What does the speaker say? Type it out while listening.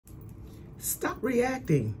Stop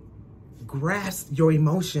reacting. Grasp your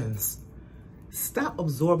emotions. Stop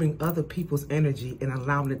absorbing other people's energy and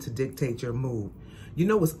allowing it to dictate your mood. You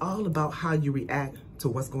know, it's all about how you react to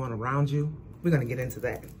what's going around you. We're going to get into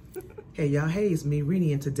that. Hey y'all, hey, it's me, Rini.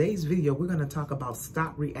 In today's video, we're going to talk about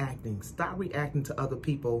stop reacting. Stop reacting to other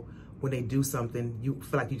people when they do something. You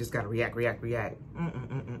feel like you just got to react.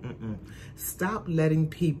 Stop letting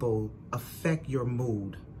people affect your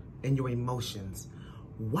mood and your emotions.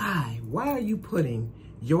 Why? Why are you putting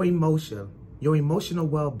your emotional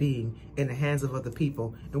well-being in the hands of other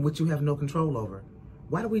people in which you have no control over?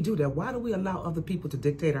 Why do we do that? Why do we allow other people to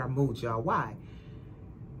dictate our moods, y'all? Why?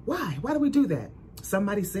 Why do we do that?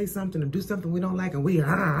 Somebody say something or do something we don't like and we're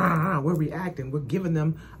reacting. We're giving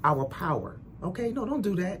them our power. Okay? No, don't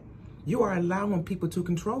do that. You are allowing people to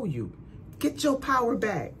control you. Get your power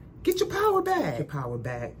back. Get your power back. Get your power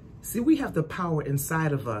back. See, we have the power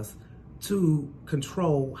inside of us to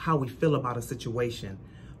control how we feel about a situation.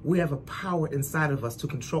 We have a power inside of us to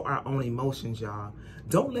control our own emotions, y'all.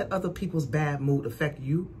 Don't let other people's bad mood affect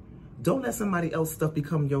you. Don't let somebody else's stuff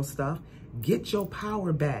become your stuff. Get your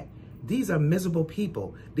power back. These are miserable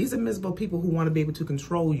people. These are miserable people who want to be able to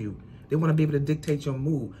control you. They want to be able to dictate your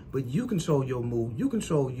mood, but you control your mood. You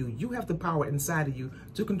control you. You have the power inside of you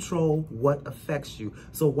to control what affects you.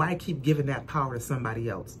 So why keep giving that power to somebody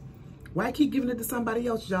else? Why keep giving it to somebody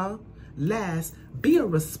else, y'all? Last, be a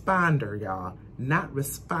responder, y'all. Not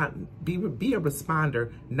respond. Be a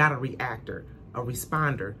responder, not a reactor. A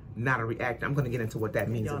responder, not a reactor. I'm going to get into what that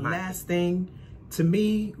means. Last thing, to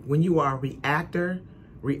me, when you are a reactor,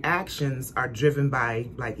 reactions are driven by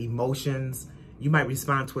like emotions. You might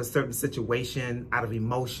respond to a certain situation out of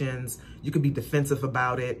emotions. You could be defensive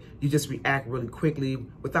about it. You just react really quickly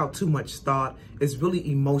without too much thought. It's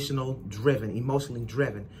really emotionally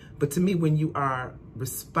driven. But to me, when you are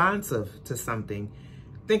responsive to something,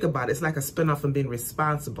 think about it. It's like a spinoff from being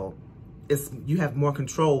responsible. You have more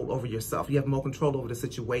control over yourself. You have more control over the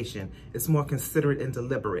situation. It's more considerate and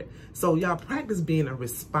deliberate. So y'all practice being a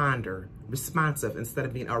responder, responsive instead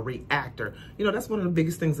of being a reactor. You know, that's one of the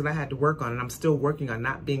biggest things that I had to work on, and I'm still working on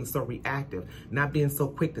not being so reactive, not being so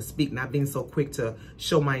quick to speak, not being so quick to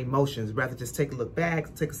show my emotions. Rather just take a look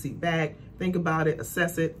back, take a seat back, think about it,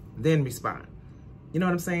 assess it, then respond. You know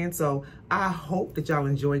what I'm saying? So I hope that y'all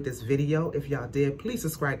enjoyed this video. If y'all did, please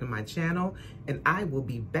subscribe to my channel, and I will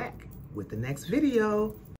be back with the next video.